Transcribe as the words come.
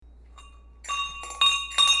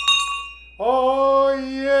Oh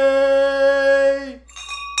yay!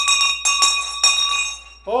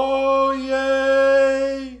 Oh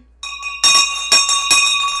yay!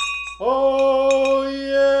 Oh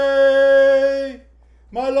yay!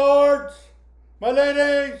 My lords, my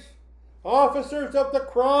ladies, officers of the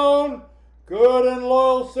crown, good and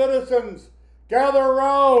loyal citizens, gather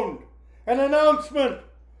round an announcement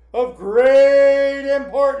of great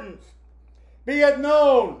importance. Be it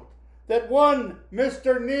known that one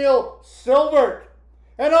Mr. Neil Silvert,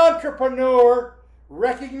 an entrepreneur,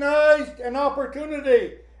 recognized an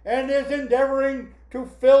opportunity and is endeavoring to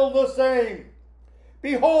fill the same.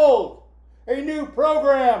 Behold, a new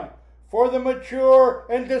program for the mature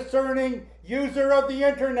and discerning user of the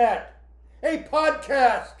internet, a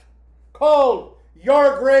podcast called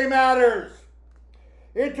Your Gray Matters.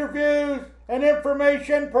 Interviews and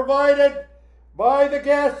information provided by the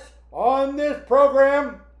guests on this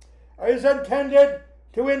program is intended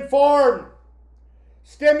to inform,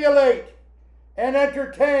 stimulate, and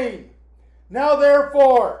entertain. Now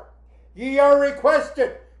therefore, ye are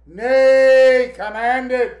requested, nay,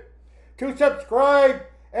 commanded, to subscribe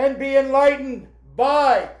and be enlightened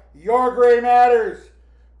by Your Gray Matters,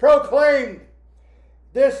 proclaimed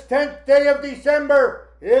this 10th day of December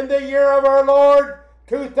in the year of our Lord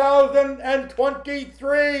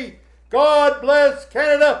 2023. God bless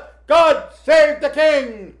Canada. God save the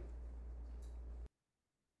King.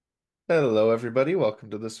 Hello, everybody. Welcome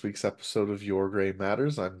to this week's episode of Your Gray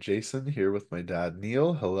Matters. I'm Jason here with my dad,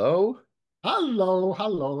 Neil. Hello.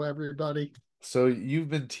 Hello, everybody. So you've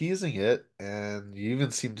been teasing it, and you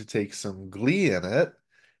even seem to take some glee in it.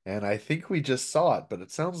 And I think we just saw it, but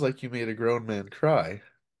it sounds like you made a grown man cry.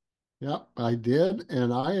 Yep, I did.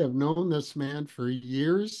 And I have known this man for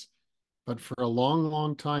years, but for a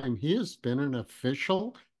long time, he has been an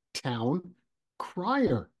official town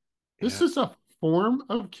crier. This Yeah, is a form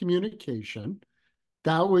of communication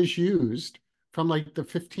that was used from like the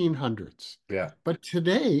 1500s. yeah, But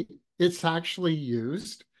today, it's actually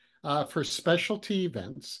used for specialty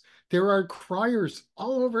events. There are criers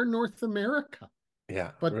all over North America.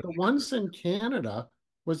 yeah. But Really the cool. ones in Canada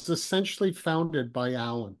was essentially founded by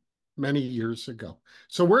Alan many years ago.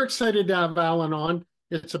 So we're excited to have Alan on.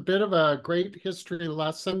 It's a bit of a great history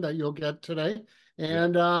lesson that you'll get today. Yeah,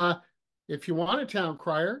 And if you want a town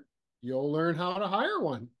crier, you'll learn how to hire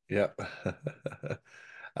one. yeah.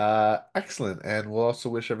 Excellent. And we'll also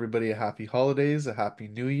wish everybody a happy holidays, a happy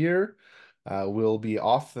new year. We'll be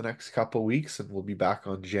off the next couple weeks, and we'll be back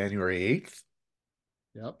on January 8th.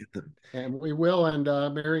 Yep. And we will. And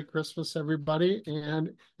Merry Christmas, everybody,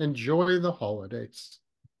 and enjoy the holidays.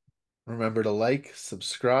 Remember to like,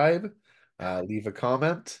 subscribe, leave a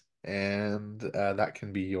comment, and that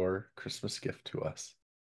can be your Christmas gift to us.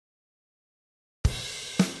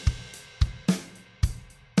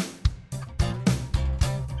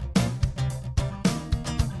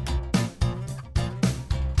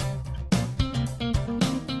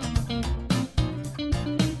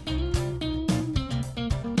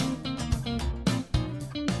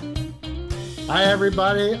 Hi,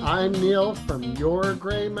 everybody. I'm Neil from Your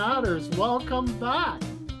Gray Matters. Welcome back.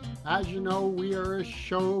 As you know, we are a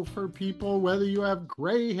show for people, whether you have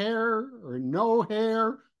gray hair or no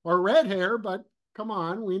hair or red hair, but come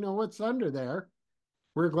on, we know what's under there.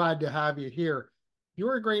 We're glad to have you here.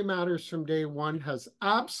 Your Gray Matters from day one has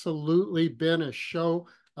absolutely been a show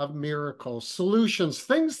of miracles, solutions,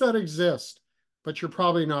 things that exist, but you're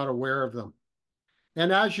probably not aware of them.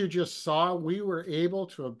 And as you just saw, we were able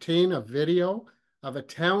to obtain a video of a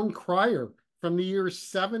town crier from the year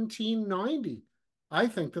 1790. I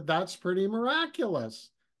think that that's pretty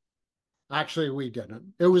miraculous. Actually, we didn't.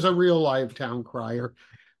 It was a real live town crier.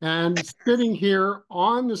 And sitting here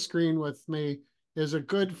on the screen with me is a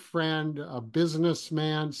good friend, a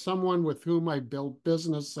businessman, someone with whom I built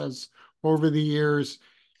businesses over the years.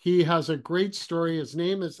 He has a great story. His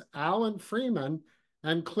name is Alan Freeman,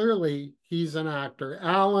 and clearly he's an actor.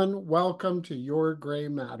 Alan, welcome to Your Gray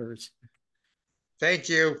Matters. Thank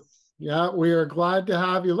you. Yeah, we are glad to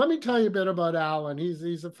have you. Let me tell you a bit about Alan.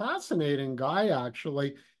 He's a fascinating guy,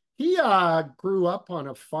 actually. He grew up on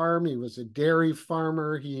a farm. He was a dairy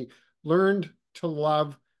farmer. He learned to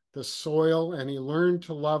love the soil and he learned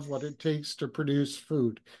to love what it takes to produce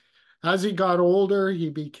food. As he got older, he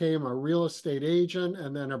became a real estate agent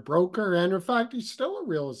and then a broker. And in fact, he's still a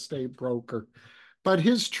real estate broker. But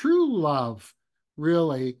his true love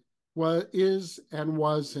really is and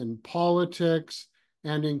was in politics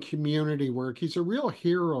and in community work. He's a real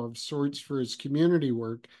hero of sorts for his community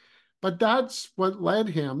work. But that's what led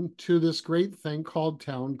him to this great thing called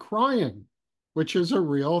town crying, which is a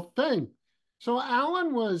real thing. So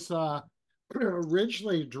Alan was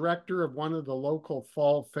originally director of one of the local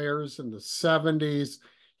fall fairs in the 70s.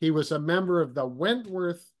 He was a member of the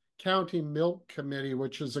Wentworth County Milk Committee,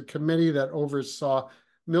 which is a committee that oversaw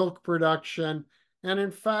milk production. And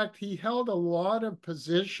in fact, he held a lot of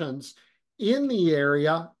positions in the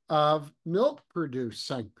area of milk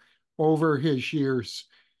producing over his years.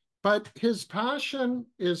 But his passion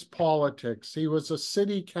is politics. He was a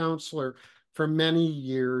city councilor for many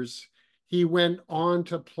years. He went on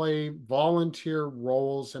to play volunteer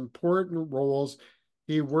roles, important roles.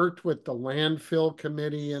 He worked with the landfill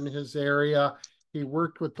committee in his area. He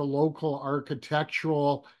worked with the local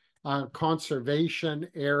architectural conservation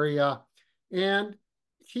area. And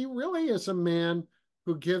he really is a man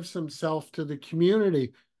who gives himself to the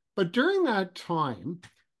community. But during that time,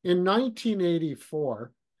 in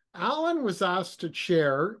 1984, Alan was asked to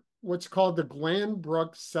chair what's called the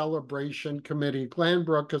Glanbrook Celebration Committee.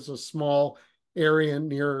 Glanbrook is a small area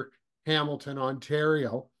near Hamilton,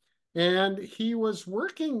 Ontario. And he was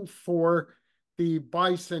working for the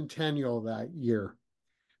bicentennial that year.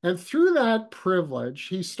 And through that privilege,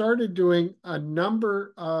 he started doing a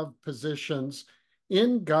number of positions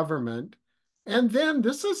in government. And then,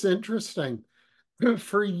 this is interesting,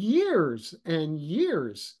 for years and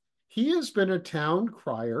years, he has been a town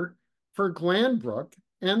crier for Glanbrook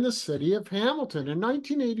and the city of Hamilton. In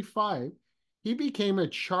 1985, he became a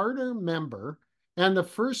charter member and the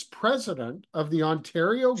first president of the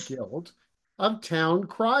Ontario Guild of Town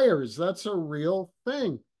Criers. That's a real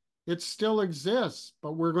thing. It still exists,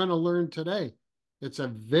 but we're going to learn today it's a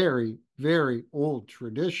very, very old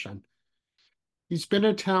tradition. He's been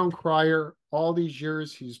a town crier all these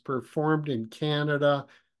years. He's performed in Canada,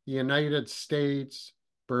 the United States,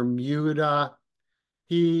 Bermuda.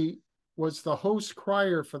 He was the host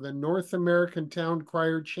crier for the North American Town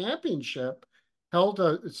Crier Championship, held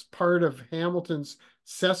as part of Hamilton's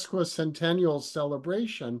sesquicentennial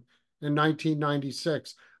celebration in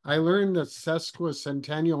 1996. I learned that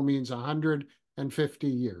sesquicentennial means 150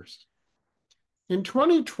 years. In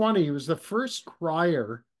 2020, he was the first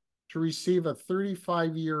crier to receive a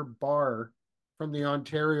 35-year bar from the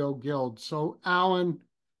Ontario Guild. So, Alan,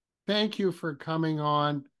 thank you for coming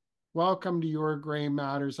on. Welcome to Your Gray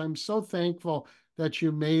Matters. I'm so thankful that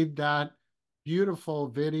you made that beautiful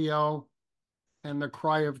video. And the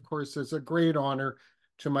cry, of course, is a great honor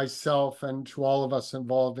to myself and to all of us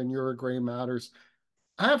involved in Your Gray Matters.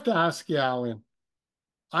 I have to ask you, Alan,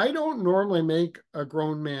 I don't normally make a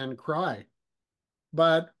grown man cry,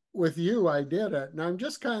 but with you, I did it. And I'm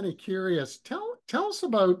just kind of curious. Tell us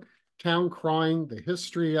about town crying, the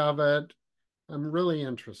history of it. I'm really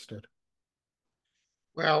interested.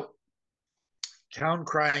 Well, town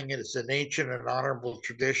crying is an ancient and honorable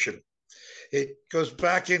tradition. It goes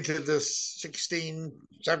back into the 16th,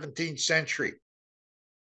 17th century.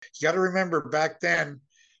 You got to remember, back then,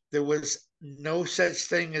 there was no such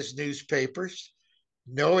thing as newspapers,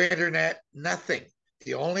 no internet, nothing.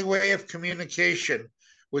 The only way of communication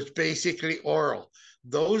was basically oral.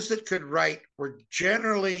 Those that could write were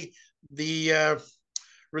generally the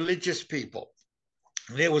religious people,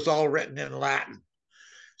 and it was all written in Latin.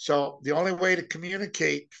 So the only way to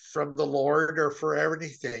communicate from the Lord or for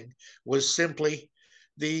anything was simply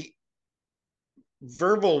the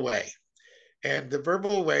verbal way. And the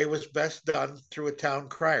verbal way was best done through a town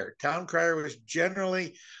crier. Town crier was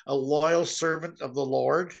generally a loyal servant of the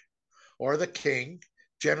Lord or the king,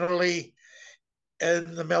 generally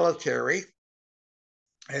in the military,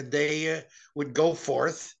 and they would go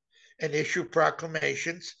forth and issue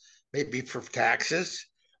proclamations, maybe for taxes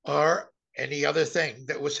or any other thing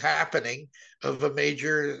that was happening of a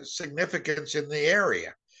major significance in the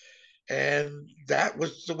area. And that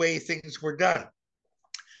was the way things were done.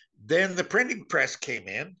 Then the printing press came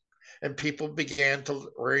in and people began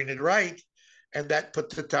to read and write, and that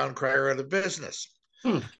put the town crier out of business.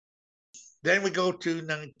 Then we go to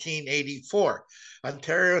 1984.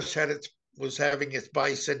 Ontario was having its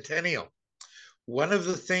bicentennial. One of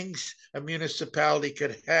the things a municipality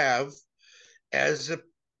could have as a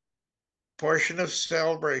portion of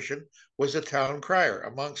celebration was a town crier,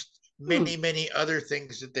 amongst many, many other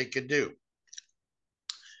things that they could do.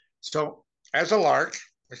 So as a lark,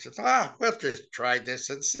 I said, we'll just try this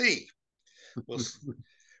and see.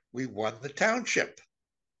 We won the township,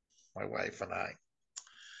 my wife and I.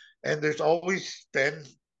 And there's always been,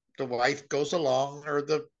 the wife goes along, or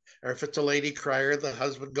if it's a lady crier, the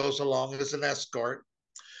husband goes along as an escort.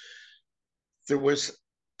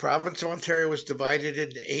 Province of Ontario was divided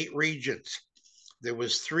into 8 regions. There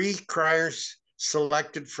was 3 criers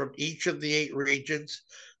selected from each of the 8 regions.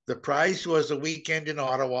 The prize was a weekend in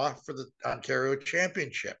Ottawa for the Ontario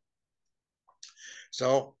Championship.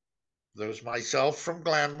 So There was myself from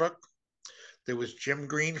Glanbrook. There was Jim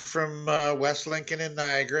Green from West Lincoln and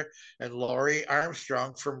Niagara, and Laurie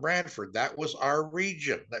Armstrong from Brantford. That was our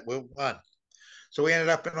region that we won. So we ended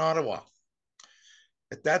up in Ottawa.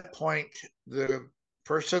 At that point, the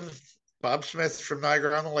person, Bob Smith from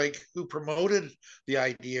Niagara-on-the-Lake, who promoted the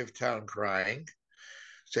idea of town crying,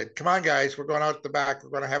 said, come on, guys, we're going out the back. We're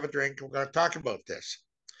going to have a drink. We're going to talk about this.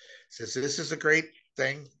 Says, this is a great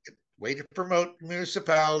thing, way to promote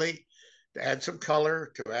municipality, to add some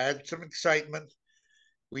color, to add some excitement.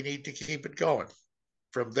 We need to keep it going.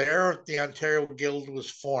 From there, the Ontario Guild was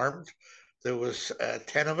formed. There was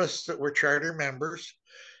 10 of us that were charter members.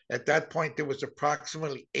 At that point, there was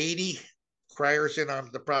approximately 80 criers in on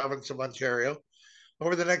the province of Ontario.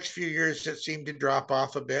 Over the next few years, it seemed to drop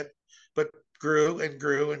off a bit, but grew and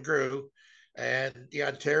grew and grew. And the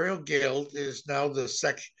Ontario Guild is now the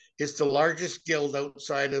largest guild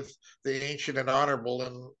outside of the Ancient and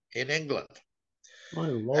Honorable in England. My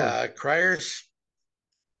Lord. Criers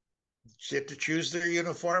get to choose their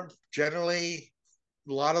uniform. Generally,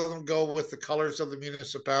 a lot of them go with the colors of the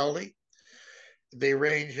municipality. They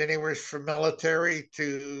range anywhere from military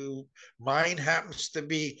to mine happens to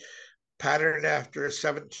be patterned after a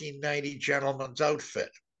 1790 gentleman's outfit.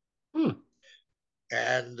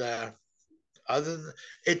 And other than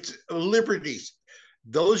it's liberties,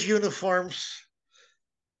 those uniforms,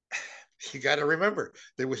 you got to remember,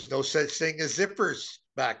 there was no such thing as zippers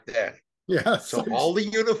back then. Yeah. So all the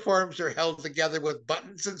uniforms are held together with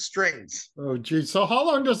buttons and strings. Oh, geez. So how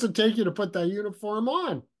long does it take you to put that uniform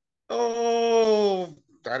on? Oh,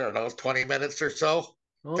 I don't know, 20 minutes or so.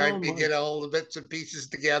 Oh, Time you get all the bits and pieces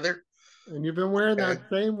together. And you've been wearing that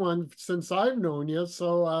same one since I've known you.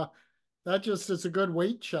 So that just is a good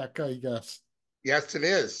weight check, I guess. Yes, it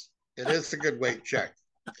is. It is a good weight check.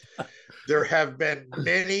 There have been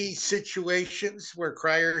many situations where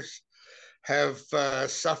criers have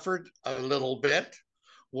suffered a little bit.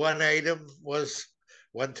 One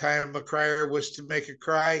time a crier was to make a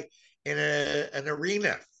cry in an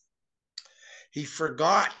arena. He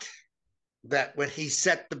forgot that when he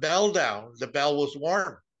set the bell down, the bell was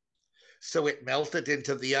warm. So it melted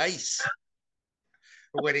into the ice.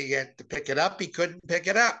 When he had to pick it up, he couldn't pick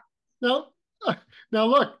it up. Now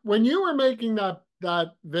look, when you were making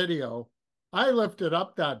that video, I lifted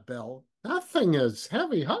up that bell. That thing is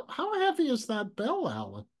heavy. How heavy is that bell,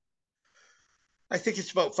 Alan? I think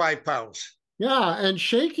it's about 5 pounds. Yeah, and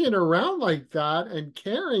shaking it around like that and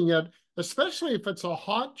carrying it, especially if it's a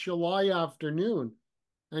hot July afternoon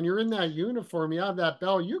and you're in that uniform, you have that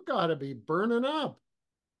bell, you got to be burning up.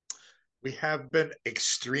 We have been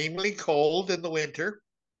extremely cold in the winter.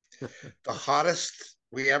 The hottest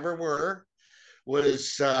we ever were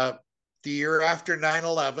was the year after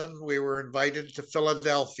 9/11. We were invited to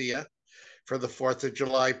Philadelphia for the 4th of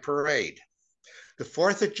July parade. The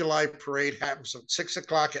 4th of July parade happens at 6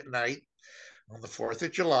 o'clock at night on the 4th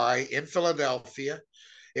of July in Philadelphia.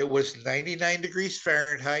 It was 99 degrees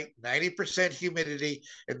Fahrenheit, 90% humidity,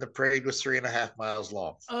 and the parade was 3.5 miles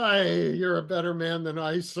long. You're a better man than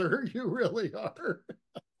I, sir. You really are.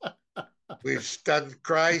 We've done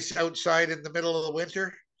cries outside in the middle of the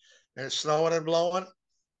winter, and it's snowing and blowing.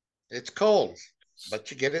 It's cold, but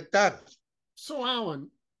you get it done. So, Alan,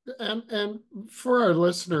 and for our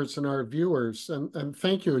listeners and our viewers, and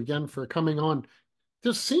thank you again for coming on.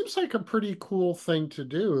 This seems like a pretty cool thing to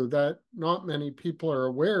do that not many people are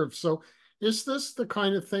aware of. So is this the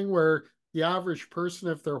kind of thing where the average person,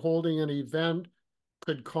 if they're holding an event,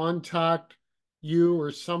 could contact you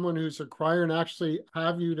or someone who's a crier and actually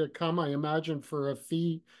have you to come, I imagine, for a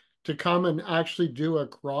fee to come and actually do a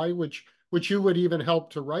cry, which you would even help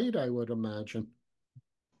to write, I would imagine.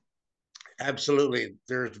 Absolutely.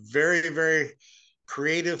 There's very, very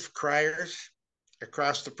creative criers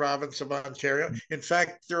across the province of Ontario. In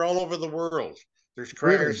fact, they're all over the world. There's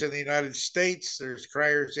criers in the United States, there's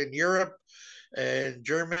criers in Europe, and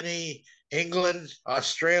Germany, England,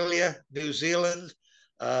 Australia, New Zealand,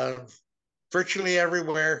 virtually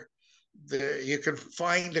everywhere you can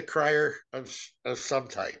find a crier of some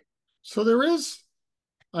type. So there is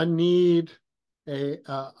a need,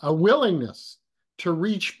 a willingness to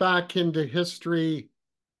reach back into history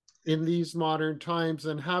in these modern times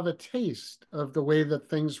and have a taste of the way that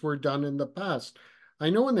things were done in the past.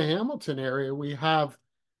 I know in the Hamilton area, we have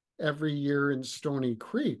every year in Stony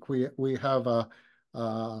Creek, we have I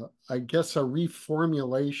guess a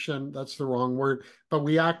reformulation, that's the wrong word, but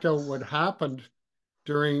we act out what happened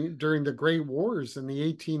during the Great Wars in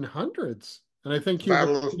the 1800s. And I think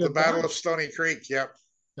the Battle of Stony Creek, yep.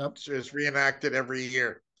 Is reenacted every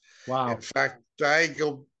year. Wow. In fact,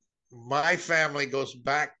 my family goes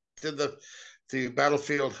back to to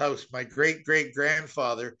Battlefield House. My great great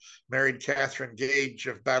grandfather married Catherine Gage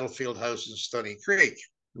of Battlefield House in Stony Creek.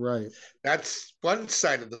 Right. That's one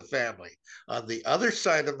side of the family. On the other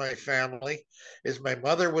side of my family is my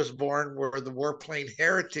mother was born where the Warplane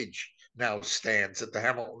Heritage now stands at the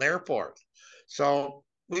Hamilton Airport. So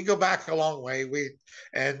we go back a long way.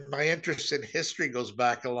 And my interest in history goes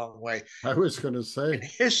back a long way. I was going to And say,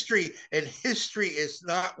 history is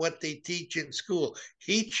not what they teach in school.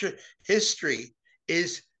 History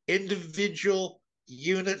is individual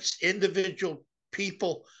units, individual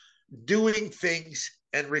people doing things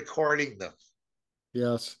and recording them.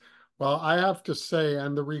 yes. Well, I have to say,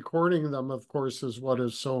 and the recording them, of course, is what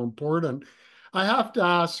is so important. I have to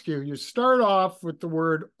ask you, you start off with the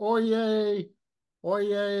word oye,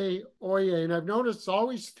 oye, oye, and I've noticed it's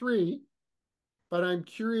always three, but I'm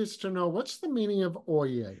curious to know what's the meaning of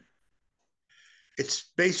oye? It's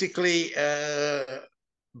basically a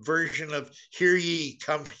version of hear ye,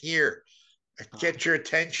 come here, get your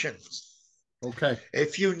attention. Okay.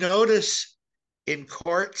 If you notice in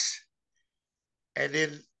courts and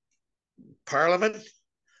in Parliament,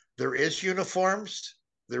 there is uniforms,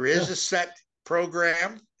 there is a set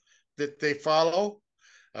program that they follow.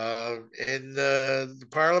 In the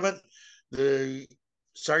Parliament, the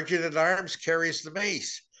Sergeant at Arms carries the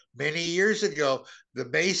mace. Many years ago, the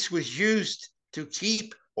mace was used to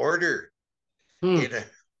keep order in a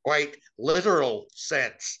quite literal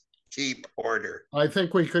sense. Keep order. I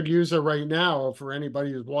think we could use it right now for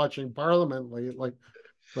anybody who's watching Parliament lately.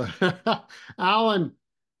 Alan,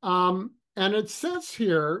 and it says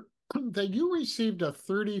here that you received a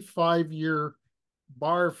 35-year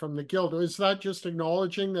bar from the Guild. Is that just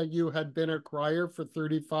acknowledging that you had been a crier for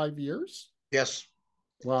 35 years? Yes.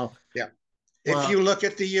 Wow. Yeah. Wow. If you look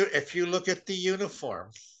at the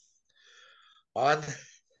uniform, on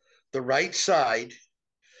the right side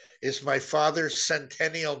is my father's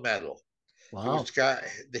centennial medal. Wow.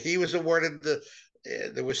 He was awarded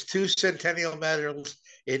there was 2 centennial medals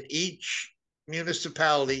in each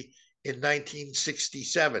municipality in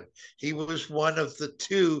 1967. He was one of the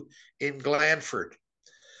 2 in Glanford.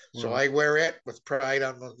 Wow. So I wear it with pride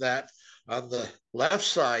on that. On the left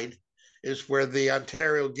side is where the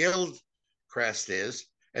Ontario Guild crest is,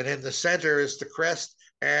 and in the center is the crest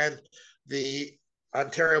and the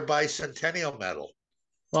Ontario Bicentennial Medal.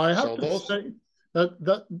 Well, I have to say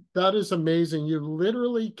that is amazing. You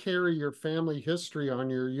literally carry your family history on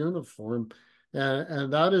your uniform,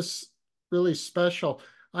 and that is really special.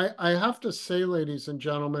 I have to say, ladies and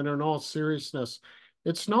gentlemen, in all seriousness,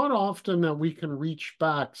 it's not often that we can reach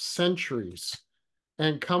back centuries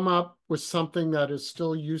and come up with something that is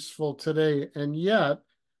still useful today. And yet,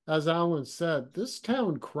 as Alan said, this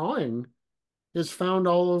town crying is found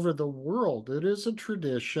all over the world. It is a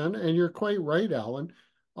tradition, and you're quite right, Alan.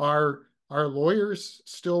 Our lawyers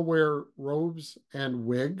still wear robes and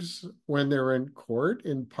wigs when they're in court.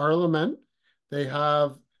 In Parliament, they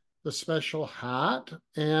have the special hat,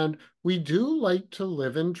 and we do like to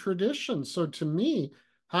live in tradition. So to me,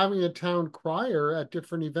 having a town crier at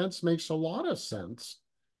different events makes a lot of sense.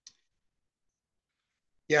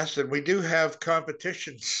 Yes, and we do have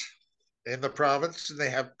competitions in the province, and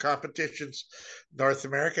they have competitions North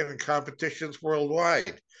American and competitions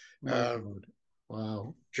worldwide.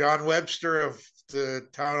 Wow. John Webster of the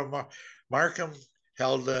town of Markham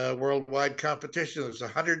held a worldwide competition. There was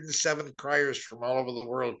 107 criers from all over the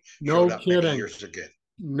world showed up many years ago.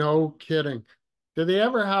 No kidding. Did they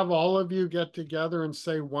ever have all of you get together and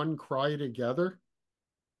say one cry together?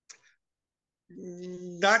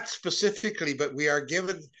 Not specifically, but we are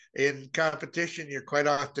given in competition, you're quite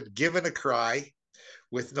often given a cry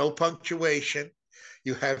with no punctuation.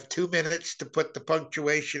 You have 2 minutes to put the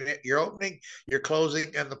punctuation at your opening, your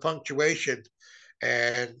closing, and the punctuation,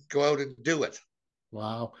 and go out and do it.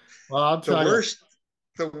 Wow. Well, I'll tell you.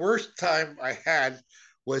 The worst time I had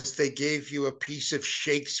was they gave you a piece of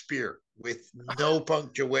Shakespeare with no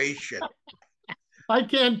punctuation. I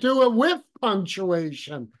can't do it with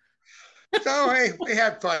punctuation. So, hey, we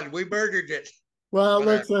had fun. We murdered it. Well,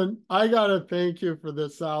 listen, I got to thank you for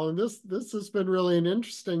this, Alan. This has been really an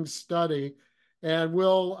interesting study, and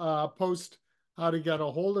we'll post how to get a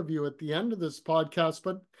hold of you at the end of this podcast.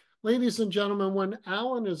 But ladies and gentlemen, when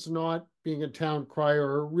Alan is not being a town crier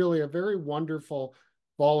or really a very wonderful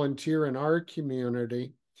volunteer in our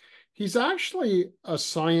community, he's actually a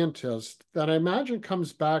scientist that I imagine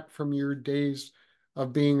comes back from your days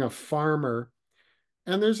of being a farmer.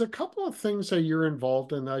 And there's a couple of things that you're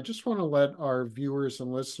involved in that I just want to let our viewers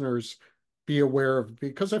and listeners be aware of,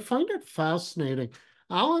 because I find it fascinating.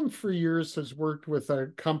 Alan, for years, has worked with a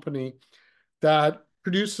company that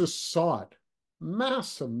produces sod,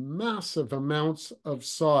 massive amounts of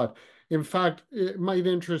sod. In fact, it might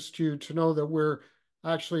interest you to know that we're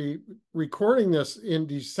actually recording this in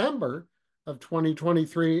December of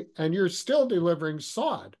 2023, and you're still delivering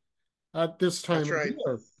sod at this time That's of right.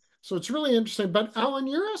 year. So it's really interesting. But Alan,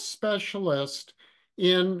 you're a specialist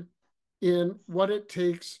in what it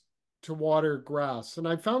takes to water grass. And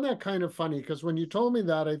I found that kind of funny because when you told me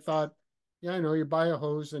that, I thought, yeah, I know you buy a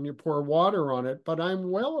hose and you pour water on it, but I'm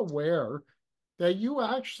well aware that you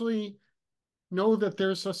actually know that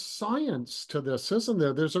there's a science to this, isn't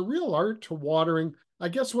there? There's a real art to watering, I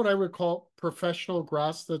guess what I would call professional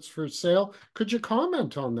grass that's for sale. Could you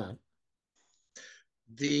comment on that?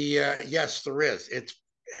 Yes, there is.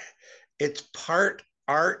 It's part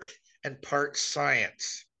art and part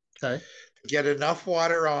science. Okay. Get enough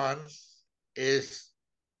water on is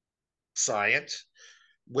science.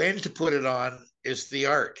 When to put it on is the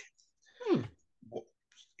art. Hmm.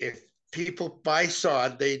 If people buy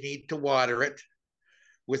sod, they need to water it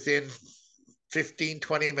within 15,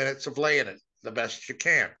 20 minutes of laying it the best you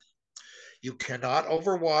can. You cannot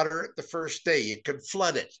overwater it the first day. You can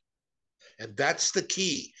flood it. And that's the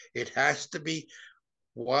key. It has to be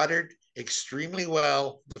watered extremely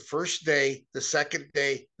well the first day, the second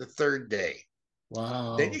day, the third day. Then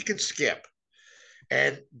Wow. you can skip.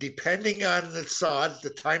 And depending on the sod, the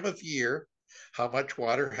time of year, how much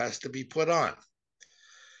water has to be put on.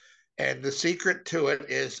 And the secret to it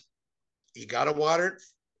is you got to water it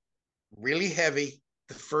really heavy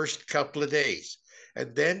the first couple of days.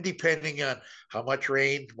 And then, depending on how much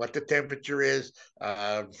rain, what the temperature is,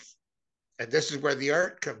 and this is where the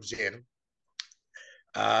art comes in,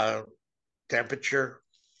 temperature,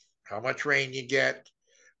 how much rain you get,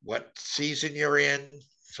 what season you're in,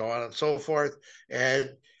 so on and so forth. And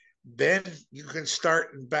then you can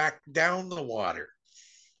start and back down the water.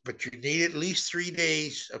 But you need at least 3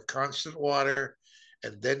 days of constant water,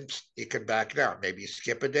 and then you can back down. Maybe you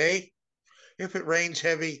skip a day. If it rains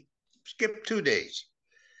heavy, skip 2 days.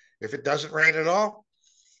 If it doesn't rain at all,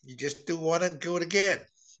 you just do one and do it again.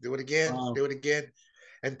 Do it again, Wow. do it again,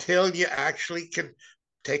 until you actually can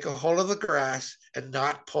take a hold of the grass and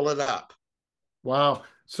not pull it up. Wow.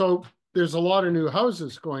 So there's a lot of new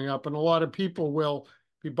houses going up, and a lot of people will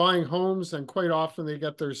be buying homes, and quite often they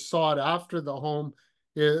get their sod after the home.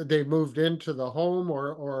 They moved into the home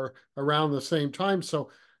or around the same time.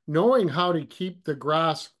 So knowing how to keep the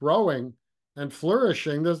grass growing and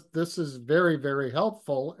flourishing, this is very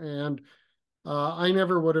helpful. And I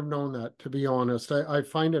never would have known that, to be honest. I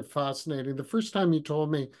find it fascinating. The first time you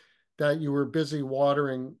told me that you were busy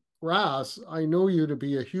watering grass, I know you to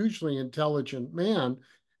be a hugely intelligent man,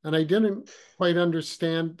 and I didn't quite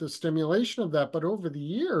understand the stimulation of that. But over the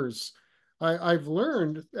years, I've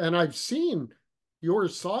learned and I've seen your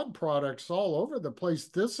sod products all over the place.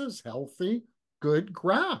 This is healthy, good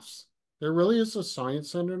grass. There really is a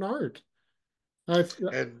science and an art. I,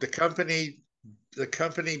 And the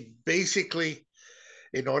company basically,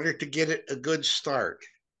 in order to get it a good start,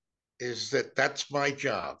 that's my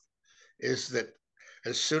job. Is that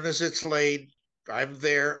as soon as it's laid, I'm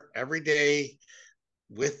there every day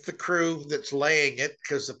with the crew that's laying it,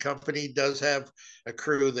 because the company does have a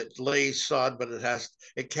crew that lays sod, but it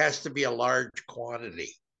has to be a large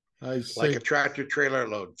quantity, I like see. a tractor trailer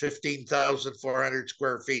load, 15,400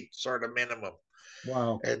 square feet, sort of minimum.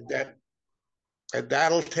 Wow. And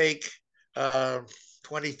that'll take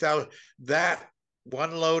 20,000. That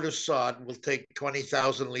one load of sod will take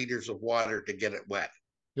 20,000 liters of water to get it wet.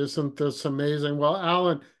 Isn't this amazing? Well,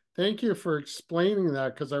 Alan, thank you for explaining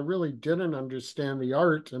that because I really didn't understand the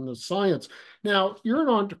art and the science. Now, you're an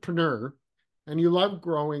entrepreneur and you love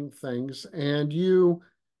growing things, and you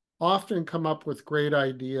often come up with great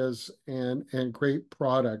ideas and great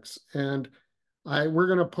products. And we're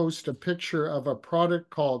going to post a picture of a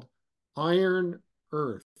product called Iron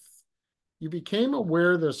Earth. You became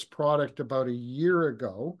aware of this product about a year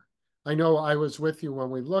ago. I know I was with you when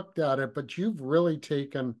we looked at it, but you've really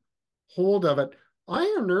taken hold of it.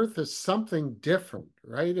 Iron Earth is something different,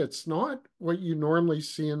 right? It's not what you normally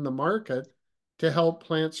see in the market to help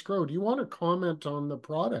plants grow. Do you want to comment on the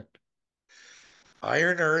product?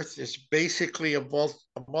 Iron Earth is basically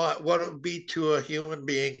what would be to a human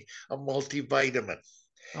being a multivitamin.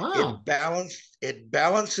 Ah, It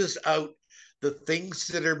balances out the things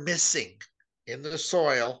that are missing in the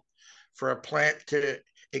soil for a plant to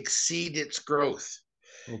exceed its growth.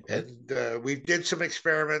 okay. And we did some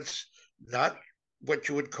experiments, not what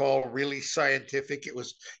you would call really scientific. It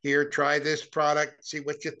was, here, try this product, see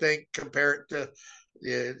what you think, compare it to,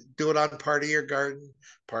 do it on part of your garden,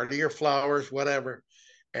 part of your flowers, whatever.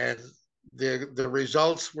 And the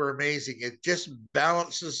results were amazing. It just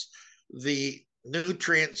balances the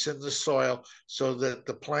nutrients in the soil so that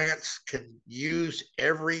the plants can use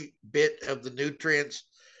every bit of the nutrients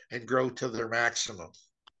and grow to their maximum.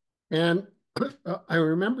 And I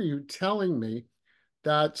remember you telling me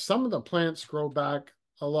that some of the plants grow back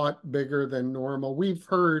a lot bigger than normal. We've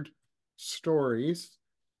heard stories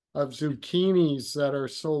of zucchinis that are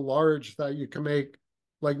so large that you can make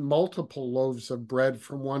like multiple loaves of bread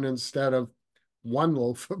from one instead of one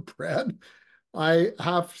loaf of bread. I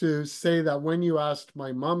have to say that when you asked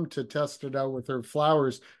my mom to test it out with her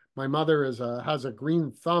flowers, my mother has a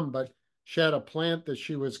green thumb, but she had a plant that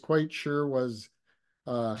she was quite sure was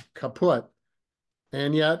kaput.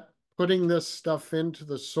 And yet putting this stuff into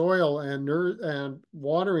the soil and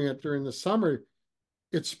watering it during the summer,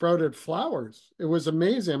 it sprouted flowers. It was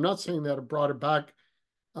amazing. I'm not saying that it brought it back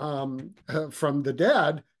from the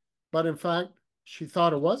dead, but in fact, she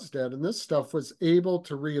thought it was dead. And this stuff was able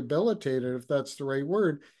to rehabilitate it, if that's the right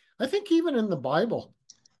word. I think even in the Bible,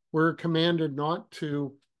 we're commanded not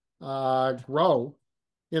to grow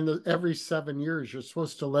every 7 years. You're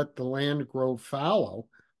supposed to let the land go fallow,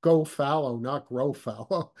 not grow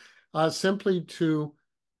fallow, simply to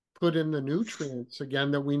put in the nutrients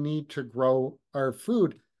again that we need to grow our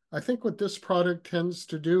food. I think what this product tends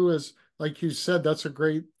to do is, like you said, that's a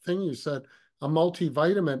great thing you said, a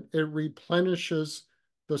multivitamin. It replenishes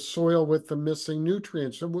the soil with the missing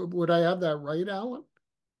nutrients. So would I have that right, Alan?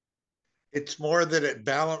 It's more that it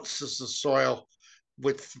balances the soil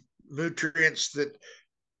with nutrients that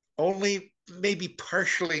only maybe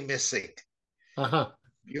partially missing. Uh-huh.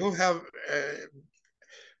 You'll have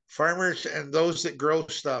farmers and those that grow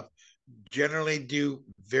stuff generally do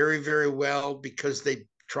very, very well because they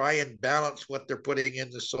try and balance what they're putting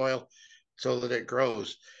in the soil so that it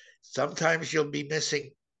grows. Sometimes you'll be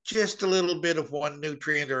missing just a little bit of one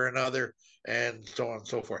nutrient or another, and so on and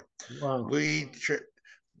so forth. Wow.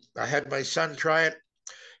 I had my son try it.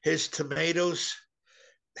 His tomatoes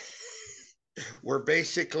were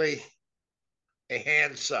basically a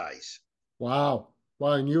hand size. Wow.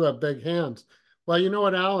 Well, and you have big hands. Well, you know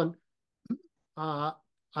what, Alan? I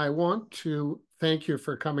want to thank you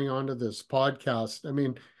for coming onto this podcast. I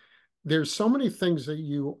mean, there's so many things that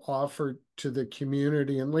you offer to the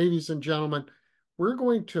community. And ladies and gentlemen, we're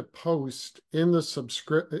going to post in the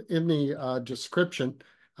description.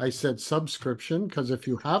 I said subscription because if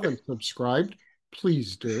you haven't subscribed,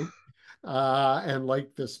 please do and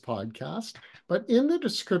like this podcast. But in the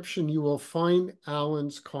description, you will find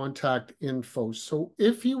Alan's contact info. So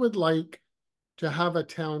if you would like to have a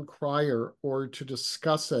town crier or to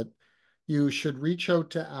discuss it, you should reach out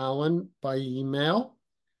to Alan by email.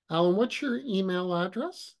 Alan, what's your email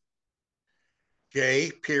address?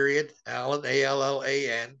 Allan,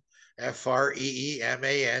 ALLAN,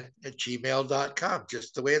 FREEMAN @gmail.com,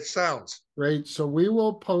 just the way it sounds. Great. So we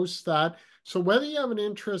will post that. So whether you have an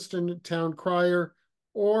interest in town crier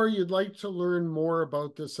or you'd like to learn more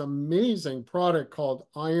about this amazing product called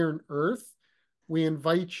Iron Earth, we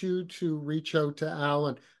invite you to reach out to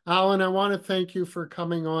Alan. Alan, I want to thank you for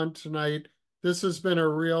coming on tonight. This has been a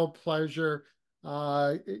real pleasure.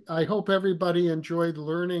 I hope everybody enjoyed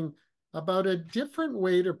learning about a different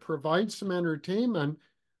way to provide some entertainment.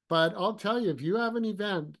 But I'll tell you, if you have an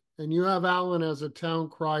event and you have Alan as a town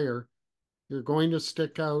crier, you're going to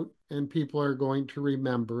stick out and people are going to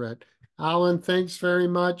remember it. Alan, thanks very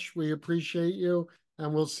much. We appreciate you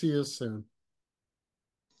and we'll see you soon.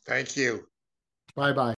 Thank you. Bye-bye.